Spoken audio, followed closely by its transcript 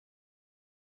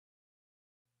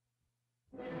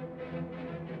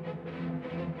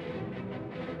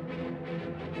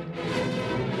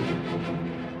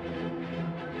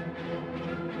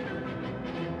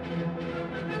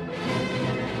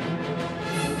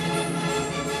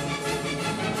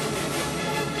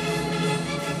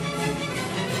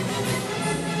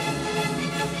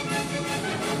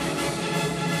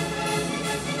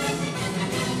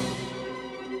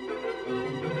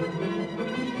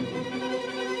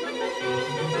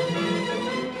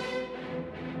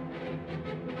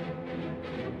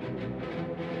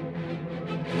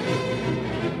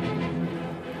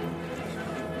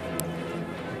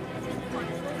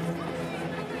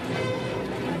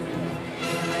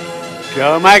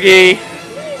Go Maggie!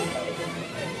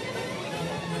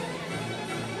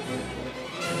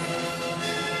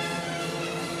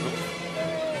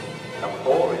 Number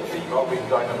 4 is the Mulberry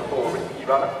Design number 4, Risky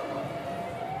Runner.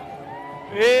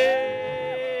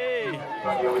 Hey!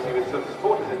 Right, you obviously with some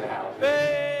supporters in the house.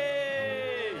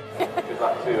 Hey! Good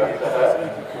luck to her.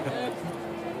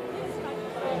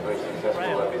 Very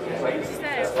successful business lady.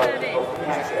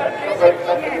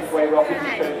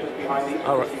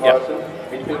 All right, yeah.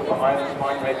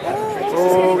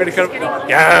 Oh, going to come.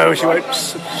 No, she went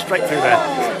straight through there.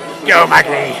 Go,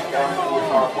 Maggie!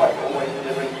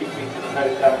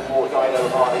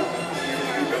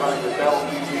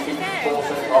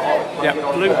 Yeah,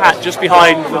 blue hat just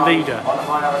behind the leader.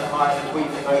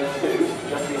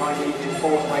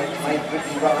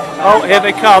 Oh, here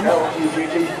they come.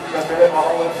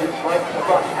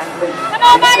 Come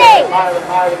on, Maggie!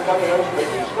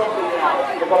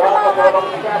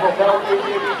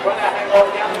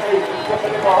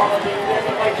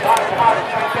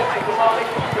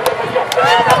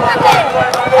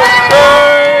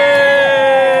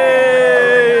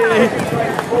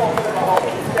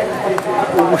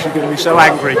 Oh, she's going to be so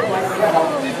angry. She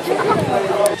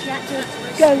had to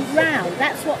go round.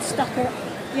 That's what stuck her.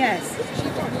 Yes.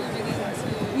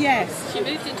 Yes. She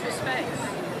moved into a space.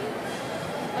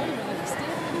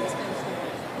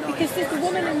 Because the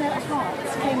woman in the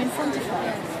hearts came in front of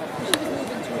her. She was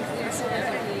moving towards the inside of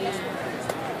the...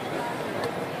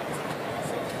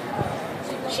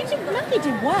 Maggie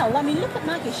did well. I mean, look at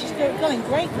Maggie. She's going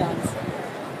great guns.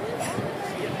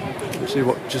 Let's see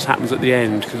what just happens at the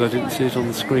end, because I didn't see it on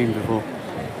the screen before.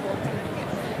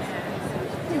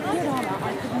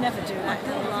 I could never do that.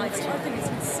 I think it's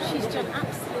insane. She's done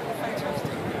absolutely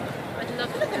fantastic. I'd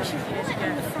love to Look at do she's it right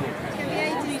on the front.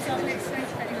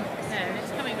 No,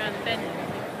 it's coming around the bend.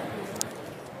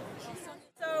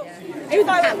 If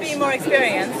I would be more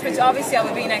experienced, which obviously I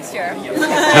will be next year,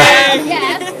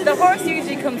 the horse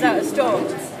usually comes out of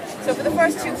stalls. So for the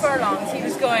first 2 furlongs, he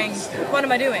was going, what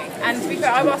am I doing? And to be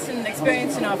fair, I wasn't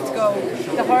experienced enough to go,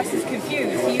 the horse is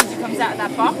confused. He usually comes out of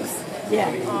that box. Yeah.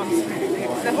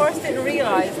 The horse didn't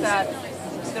realise that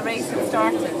the race had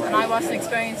started, and I wasn't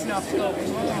experienced enough to go,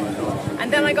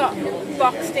 and then I got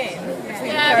boxed in. We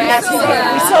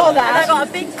saw that. And I got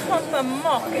a big clump of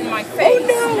muck in my face.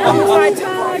 Oh, no. So I took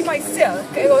off my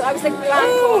silk. I was like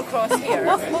blank all across here. And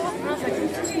I was like,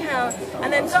 bloody hell.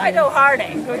 And then Dido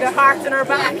Harding, with the heart in her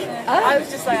back. I was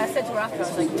just like, I said to Rafa, I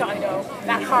was like, Dido,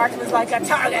 that heart was like a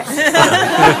target.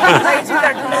 I do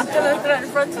that in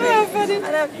front of me. Oh, funny.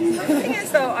 And the thing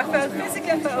is though, I felt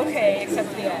physically okay except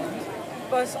for the end.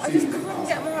 But I just couldn't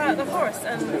get more out of the horse,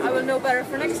 and I will know better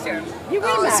for next year. You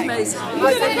will, It's amazing.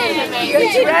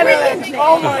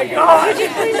 Oh my god!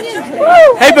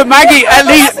 Hey, but Maggie, at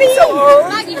least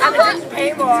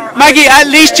Maggie, at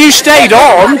least you stayed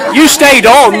on. You stayed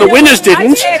on. The winners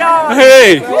didn't.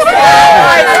 Hey. Was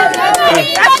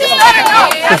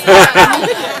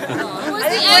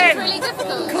the end really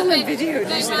difficult? Comment video,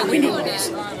 the winning bit.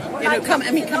 You know,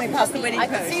 coming past the winning I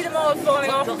could post. see them all falling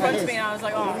off in front of me, and I was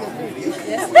like, oh.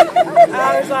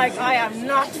 I was like, I am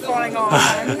not falling off.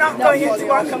 I'm not going into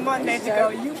work on Monday to go,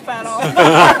 you fell off.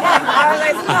 I was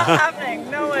like, it's not happening,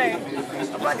 no way.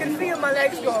 But I can feel my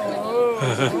legs go, oh.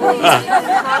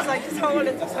 I was like, just hold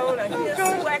it, just hold it.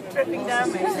 Just sweat dripping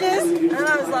down me. And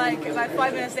I was like, about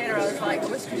 5 minutes later, I was like, I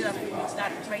wish we could do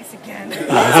that race again.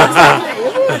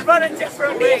 Let's run a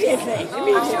different race. I'm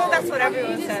sure that's what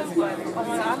everyone says, but oh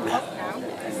my God, I'm up now.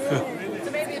 So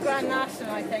maybe a Grand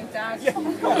National, I think, Dad.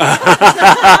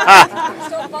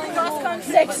 Cross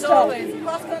country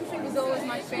was always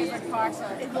my favourite part of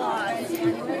it.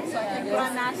 Anyway, so I think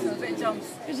Grand National, bit jumps.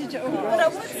 But I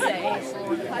would say,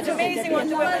 it's amazing what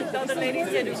the other ladies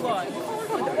did who won.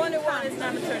 But the one who won is an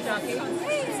amateur jockey.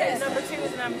 Number 2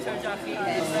 is an amateur jockey.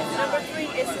 Number 3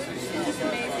 is just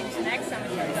amazing. She's an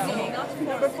ex-amateur jockey.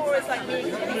 Number 4 is like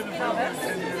me, novice.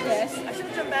 Yes. I should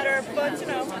have done better, but you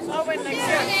know, I'll win next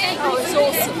year. Oh, it's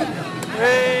awesome.